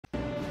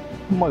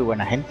Muy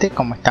buena gente,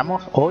 ¿cómo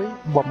estamos? Hoy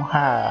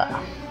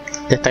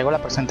les traigo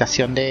la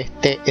presentación de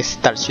este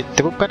Starship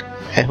Trooper.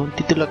 Es un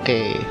título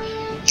que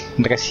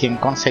recién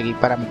conseguí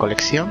para mi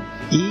colección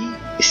y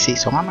si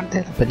son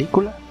amantes de la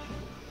película.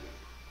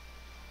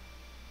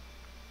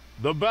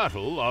 The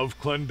Battle of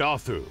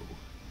Klendathu.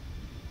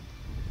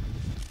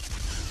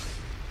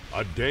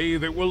 A day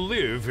that will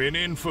live in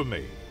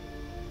infamy.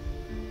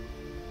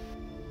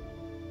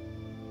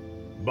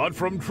 But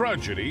from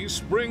tragedy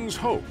springs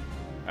hope,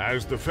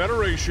 as the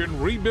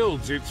Federation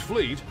rebuilds its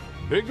fleet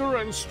bigger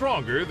and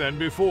stronger than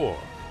before.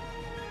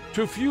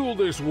 To fuel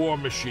this war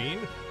machine,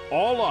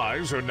 all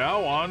eyes are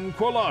now on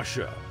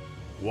Kwalasha.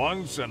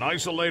 Once an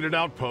isolated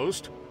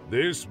outpost,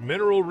 this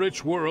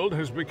mineral-rich world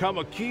has become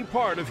a key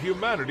part of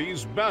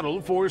humanity's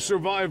battle for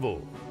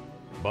survival.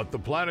 But the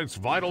planet's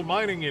vital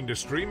mining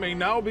industry may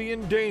now be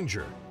in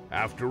danger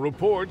after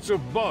reports of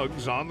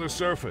bugs on the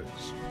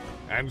surface.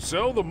 And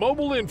so the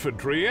Mobile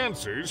Infantry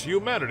answers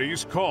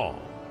humanity's call.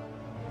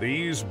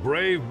 These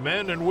brave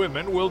men and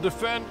women will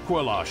defend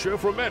Kwalasha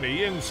from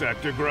any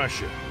insect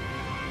aggression.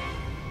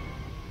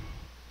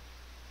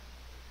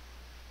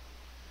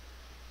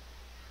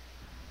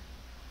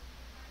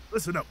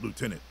 Listen up,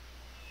 Lieutenant.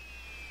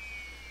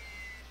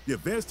 The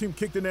advance team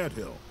kicked an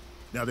anthill.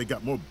 Now they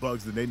got more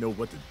bugs than they know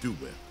what to do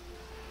with.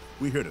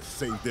 We're here to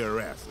save their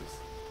asses.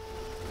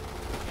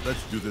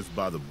 Let's do this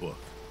by the book.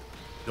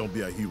 Don't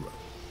be a hero,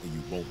 and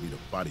you won't need a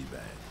body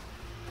bag.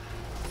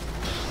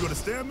 You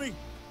understand me?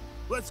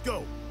 Let's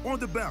go. On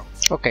the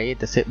bounce. Ok,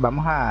 entonces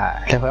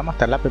les voy a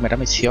mostrar la primera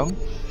misión,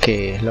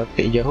 que es lo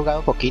que yo he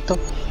jugado poquito,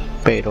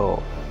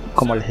 pero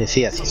como les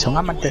decía, si son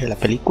amantes de la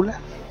película,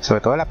 sobre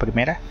todo la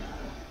primera,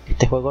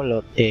 este juego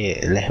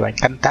les va a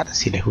encantar.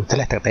 Si les gusta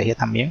la estrategia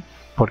también,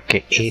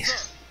 porque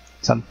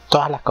son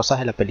todas las cosas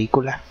de la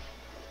película,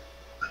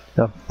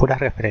 son puras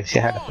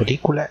referencias a la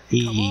película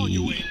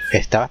y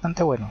está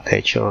bastante bueno. De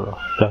hecho,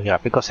 los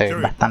gráficos se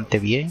ven bastante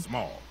bien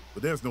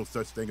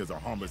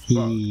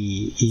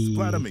y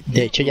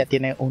de hecho ya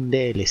tiene un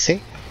DLC.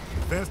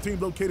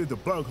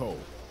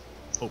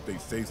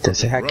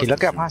 Entonces aquí lo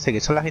que vamos a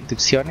seguir son las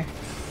instrucciones.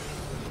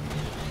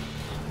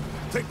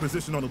 Take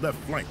position on the left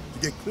flank to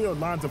get clear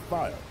lines of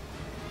fire.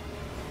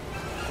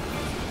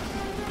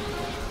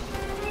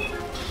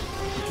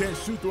 We can't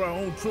shoot through our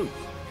own troops.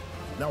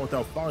 Not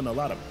without filing a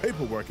lot of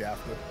paperwork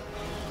after.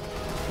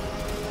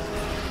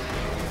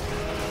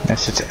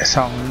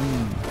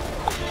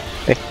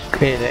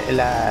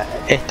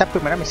 Esta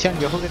primera misión,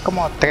 yo jugué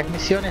como 4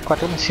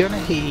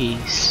 misiones y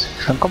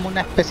son como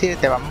una especie de,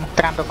 te van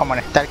mostrando como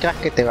en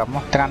StarCraft, que te van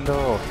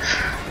mostrando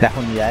las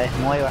unidades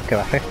nuevas que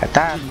vas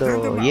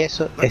rescatando y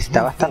eso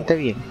está bastante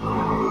bien.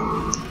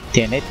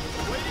 Tiene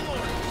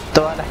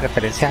todas las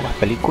referencias a las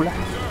películas.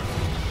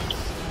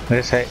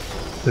 Entonces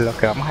lo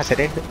que vamos a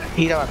hacer es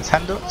ir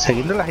avanzando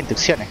siguiendo las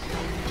instrucciones.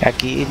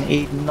 Aquí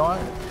y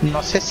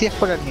no sé si es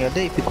por el nivel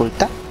de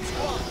dificultad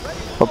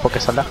o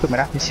porque son las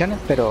primeras misiones,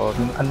 pero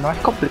no es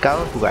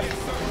complicado de jugar.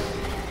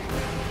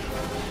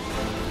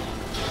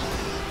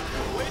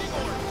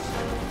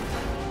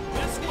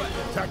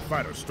 Attack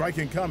fighter strike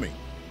incoming.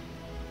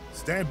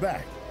 Stand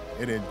back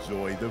and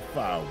enjoy the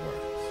fireworks.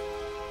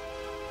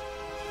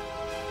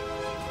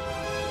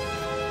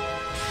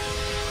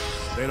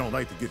 They don't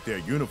like to get their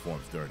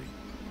uniforms dirty,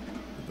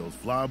 but those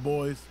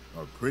flyboys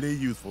are pretty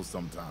useful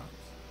sometimes.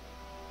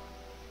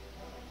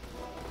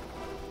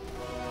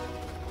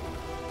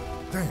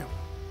 Damn,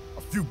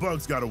 a few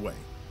bugs got away.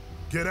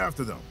 Get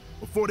after them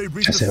before they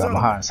reach the Entonces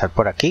vamos a avanzar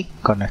por aquí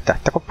con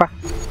nuestras tropas.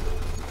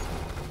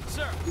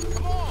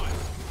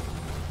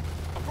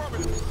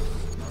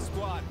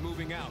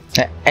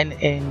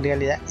 En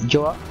realidad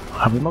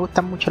a mí me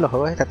gustan mucho los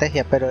juegos de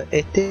estrategia, pero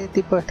este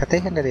tipo de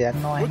estrategia en realidad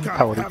no es mi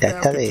favorita,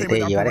 esta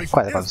de llevar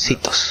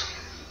escuadroncitos.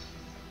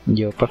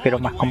 Yo prefiero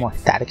más como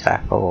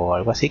StarCraft o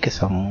algo así, que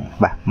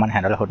vas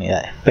manejando las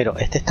unidades, pero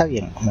este está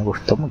bien, me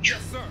gustó mucho.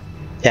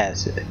 Ya,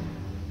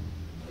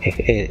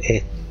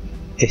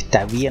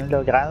 está bien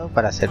logrado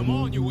para hacer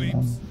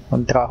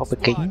un trabajo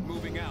pequeño.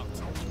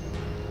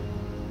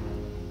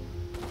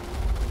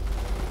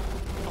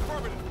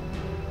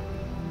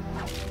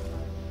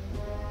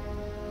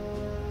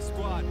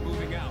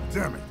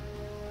 Damn it!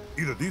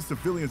 Either these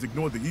civilians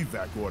ignored the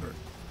evac order,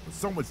 or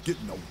someone's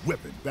getting a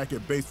whipping back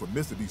at base for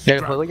missing these.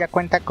 El juego ya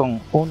cuenta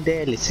con un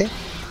DLC,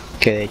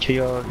 que de hecho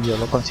yo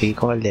lo conseguí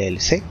con el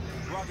DLC.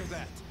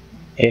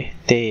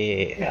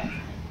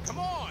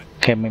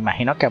 Que me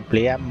imagino que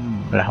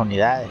amplían las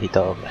unidades y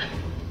todo.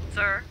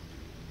 Sir,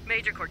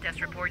 Major Cortez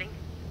reporting.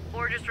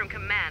 Orders from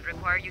command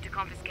require you to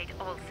confiscate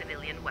all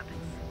civilian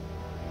weapons.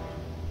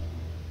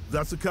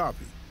 That's a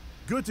copy.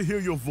 Good to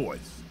hear your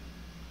voice.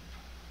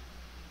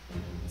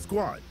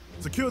 Squad,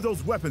 secure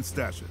those weapon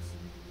stashes.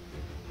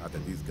 Not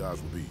that these guys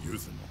will be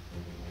using them.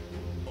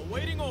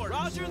 Awaiting orders.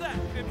 Roger that.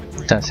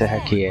 Entonces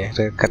aquí es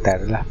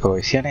rescatar las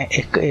provisiones.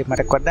 Me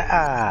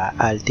recuerda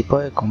al tipo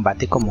de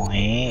combate como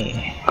es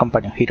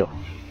Companion Hero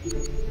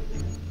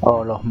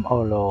o los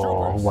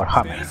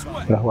Warhammer.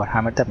 Los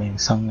Warhammer también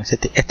son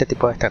este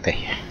tipo de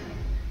estrategia,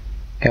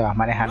 que vas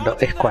manejando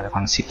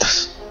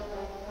escuadroncitos.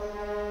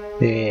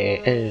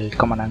 El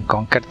Command and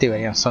Conquer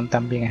Tiberian Son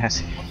también es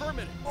así.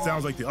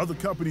 Sounds like the other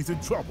company's in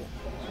trouble.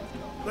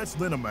 Let's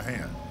lend them a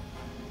hand.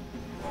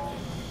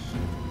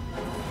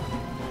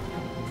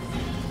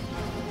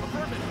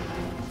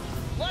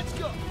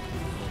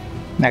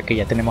 Aquí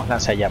ya tenemos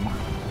lanzallamas.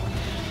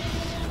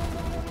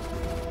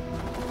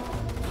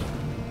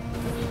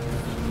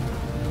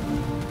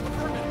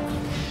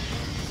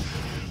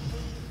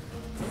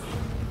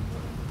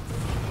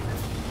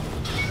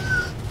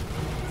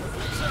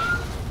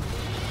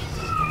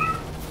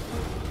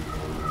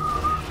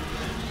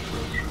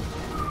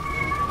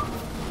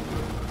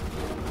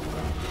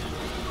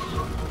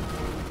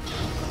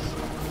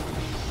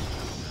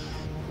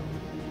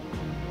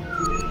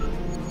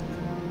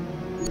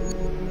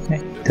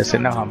 Entonces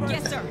nos vamos.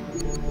 Yes, sir.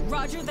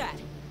 Roger that.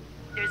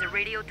 There's a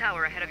radio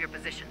tower ahead of your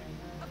position.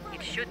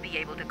 It should be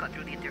able to cut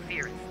through the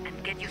interference and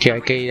get you. Que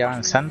hay que ir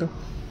avanzando.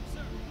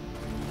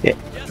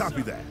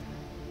 Copy that.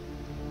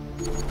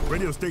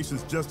 Radio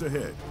station's just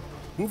ahead.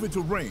 Move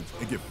into range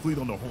and get fleet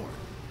on the horn.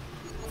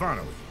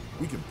 Finally,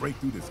 we can break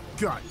through this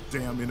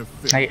goddamn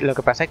interference. Lo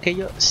que pasa es que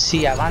ellos,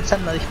 si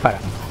avanzan, no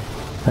disparan.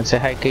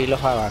 Entonces hay que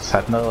irlos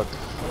avanzando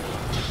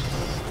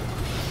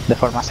de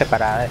forma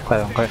separada, de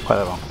escuadrón con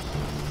escuadrón.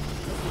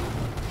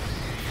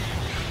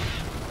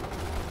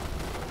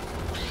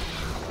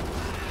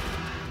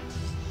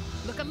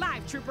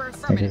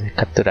 Hay que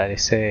capturar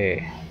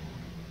ese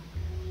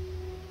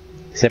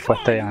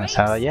puesto de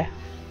avanzado ya.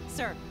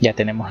 Ya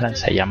tenemos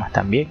lanzallamas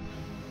también.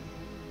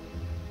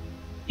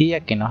 Y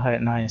aquí nos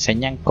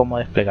enseñan cómo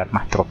desplegar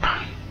más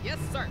tropas.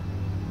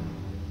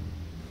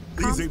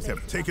 These apes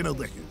have taken a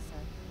licking.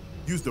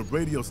 Use the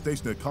radio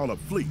station to call up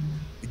fleet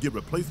and get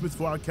replacements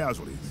for our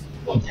casualties.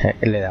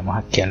 Le damos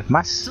aquí al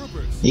más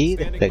y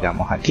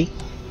desplegamos aquí.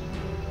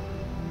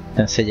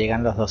 Entonces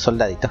llegan los dos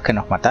soldaditos que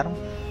nos mataron.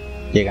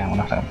 Llegan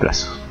unos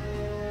reemplazos.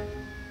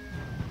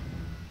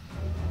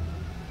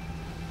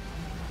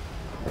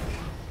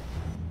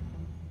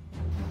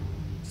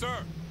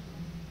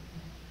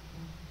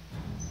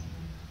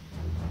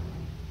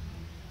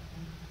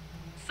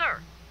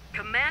 Sir,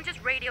 command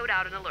just radioed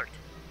out an alert.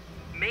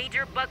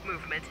 Major bug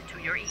movement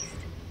to your east.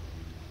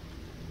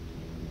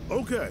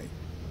 Okay,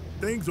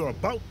 things are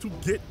about to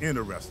get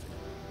interesting.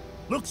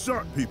 Look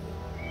sharp, people.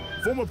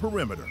 Form a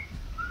perimeter.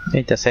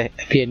 Entonces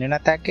viene un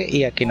ataque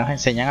y aquí nos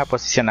enseñan a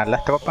posicionar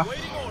las tropas.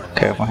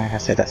 Que vamos a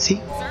hacer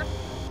así.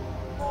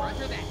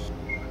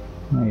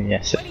 Y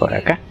hacer por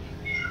acá.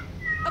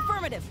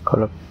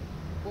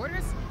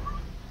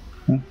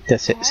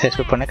 Entonces, se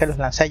supone que los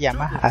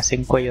lanzallamas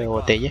hacen cuello de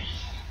botella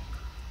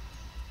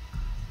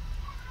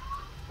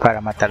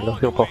para matar los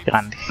grupos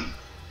grandes.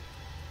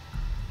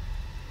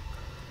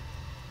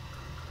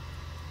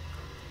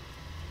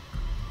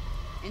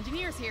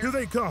 Here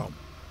they come.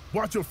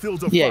 Watch your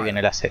fields of Y ahí fire. viene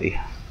el asedio.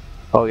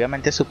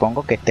 Obviamente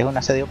supongo que este es un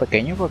asedio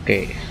pequeño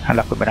porque a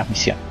las primeras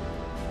misiones.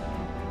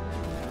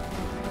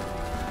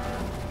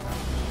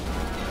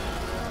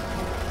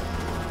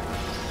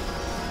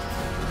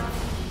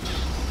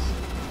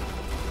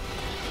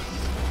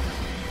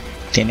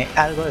 Tiene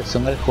algo de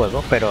zoom el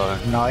juego, pero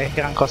no es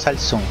gran cosa el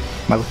zoom.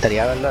 Me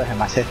gustaría verlo desde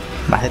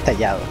más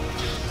detallado.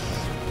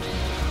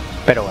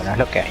 Pero bueno, es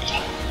lo que hay.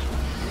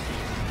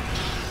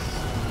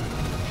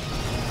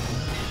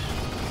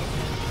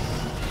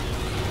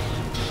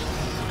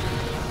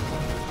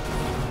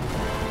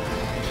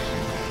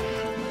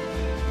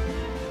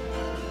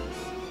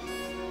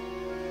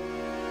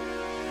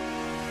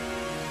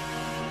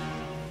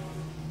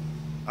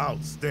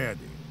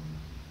 Outstanding.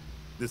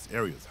 This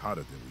area is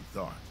hotter than we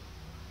thought.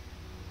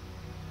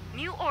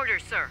 New order,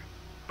 sir.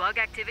 Bug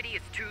activity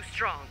is too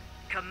strong.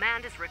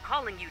 Command is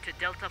recalling you to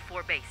Delta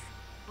 4 base.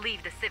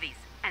 Leave the civies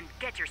and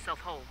get yourself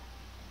home.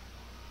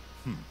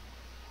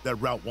 That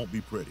route won't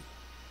be pretty.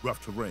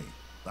 Rough terrain,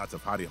 lots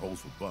of hidey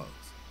holes for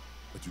bugs.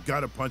 But you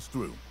gotta punch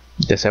through.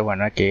 Entonces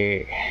bueno, hay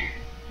que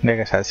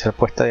regresar al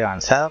puesto de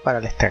avanzado para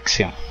la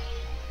extracción.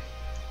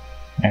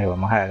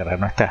 Vamos a agarrar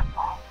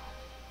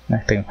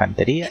nuestra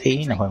infantería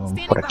y nos vemos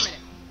por aquí.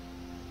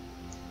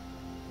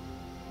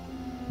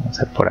 Vamos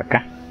a ir por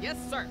acá.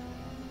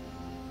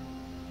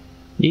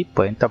 Y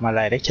pueden tomar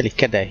la derecha, la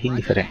izquierda, es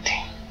indiferente.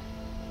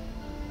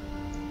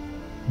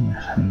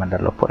 Vamos a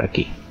mandarlos por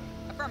aquí.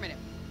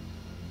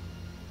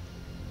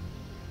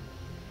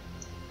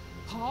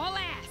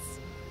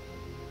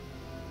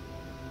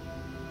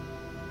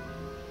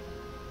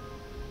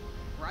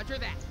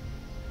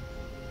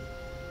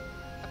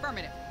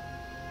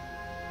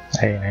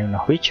 Ahí hay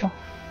unos bichos.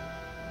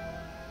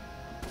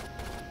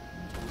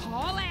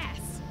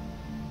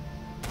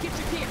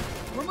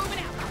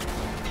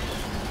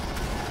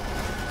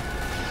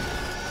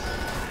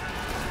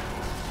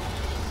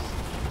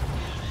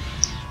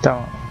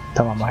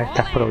 Tomamos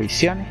estas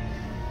provisiones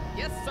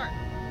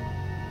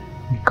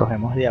y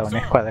cogemos de a un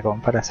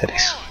escuadrón para hacer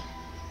eso.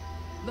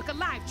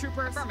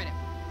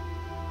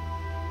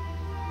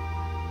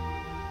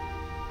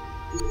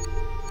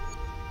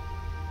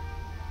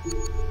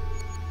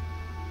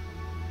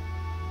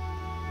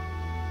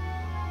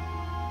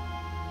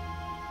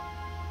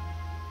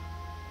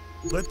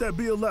 Let that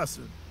be a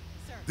lesson.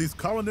 These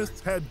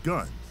colonists had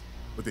guns,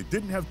 but they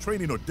didn't have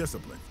training or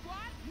discipline.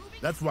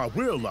 That's why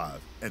we're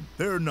alive, and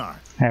they're not.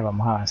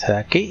 Vamos a avanzar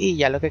aquí y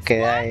ya lo que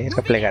queda es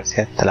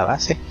replegarse hasta la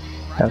base.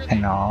 Creo que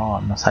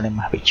no salen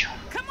más bichos.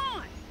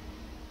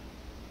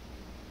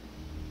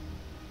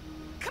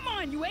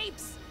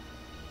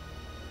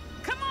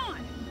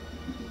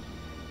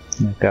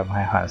 Vamos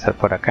a avanzar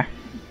por acá.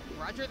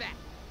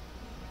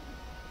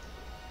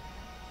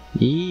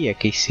 Y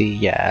aquí sí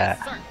ya...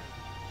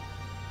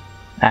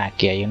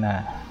 aquí hay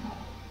una...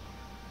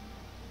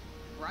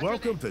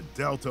 Welcome to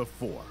Delta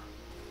 4.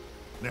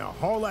 Now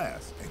haul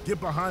ass and get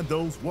behind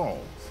those walls.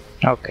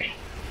 Ok.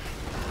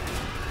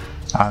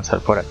 Avanzar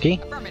por aquí.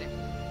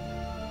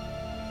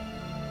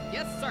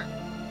 Yes, sir.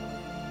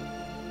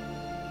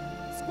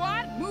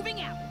 Squad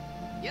moving out.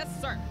 Yes,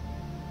 sir.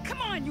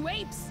 Come on, you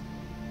apes.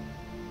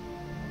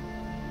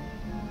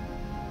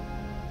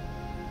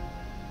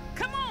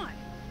 Come on.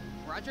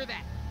 Roger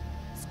that.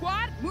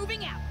 Squad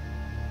moving out.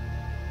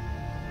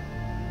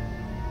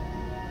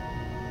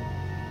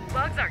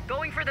 Bugs are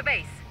going for the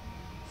base.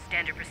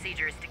 Standard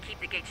procedure is to keep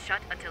the gates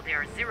shut until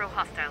there are 0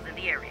 hostiles in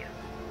the area.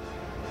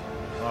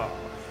 Oh,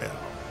 hell.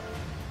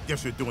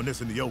 Guess you're doing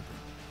this in the open.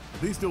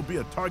 At least there'll be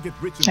a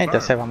target-rich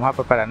Entonces environment. vamos a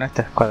preparar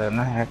nuestros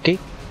escuadrones aquí.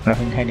 Los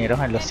ingenieros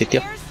en los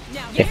sitios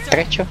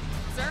estrechos.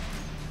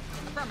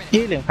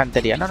 Y la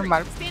infantería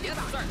normal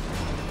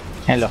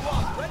en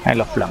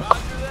los flancos.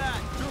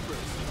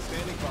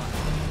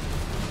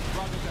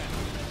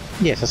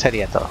 Y eso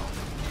sería todo.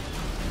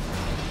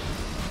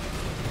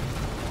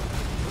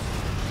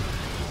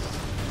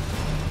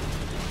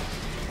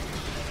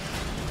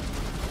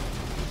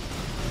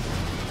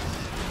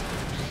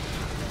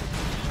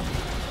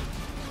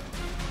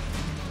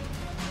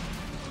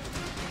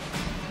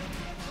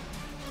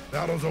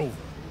 Battle's over.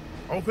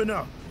 Open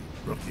up,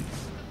 rookies.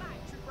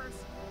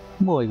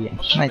 Muy bien,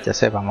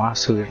 entonces vamos a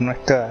subir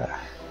nuestra...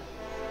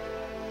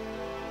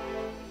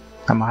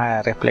 Vamos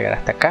a desplegar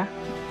hasta acá.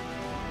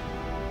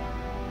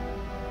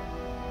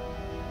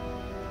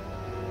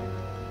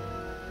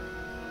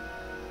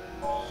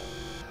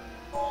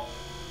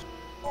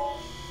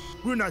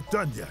 We're not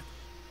done yet.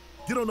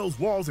 Get on those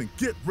walls and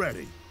get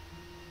ready.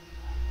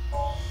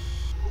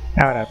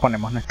 Ahora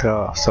ponemos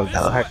nuestros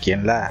soldados aquí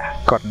en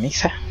la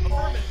cornisa.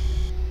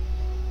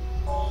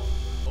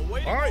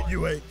 All right,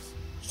 you apes.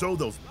 Show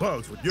those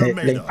bugs what you're La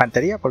made of.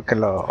 infantería, porque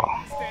los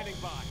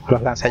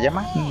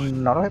lanzallamas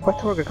no los he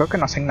puesto porque creo que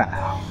no hacen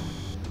nada.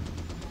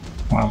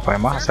 Bueno,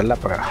 podemos hacer la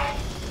prueba.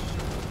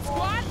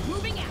 Squad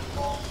moving out.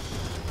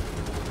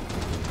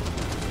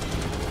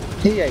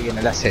 Y ahí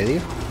viene el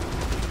asedio.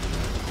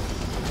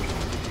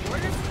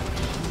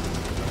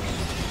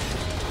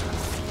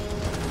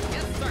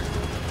 Yes, sir.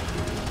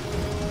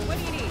 What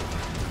do you need?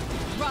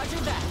 Roger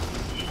that.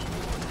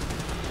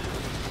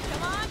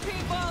 Come on,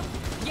 people.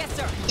 Yes,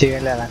 sir. Si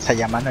ven, las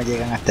lanzallamas no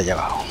llegan hasta allá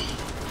abajo.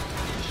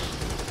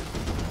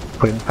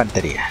 Fue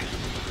infantería.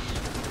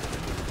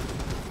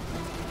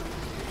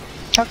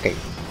 Ok.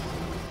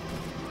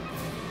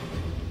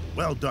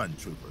 Well done,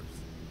 troopers.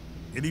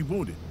 Any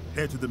wounded,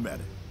 head to the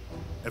medic.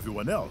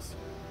 Everyone else,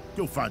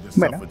 you'll find yourself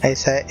Bueno, a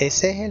ese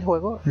es el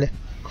juego. Les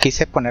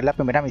quise poner la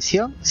primera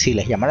misión. Si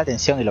les llama la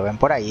atención y lo ven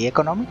por ahí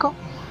económico,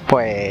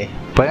 pues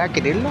pueden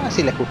adquirirlo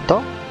si les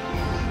gustó.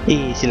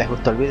 Y si les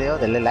gustó el video,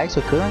 denle like,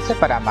 suscríbanse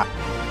para más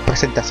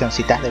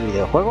presentacioncitas de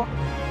videojuegos.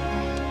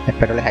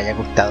 Espero les haya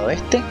gustado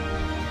este.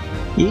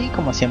 Y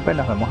como siempre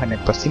nos vemos en el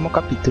próximo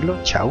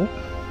capítulo. Chao.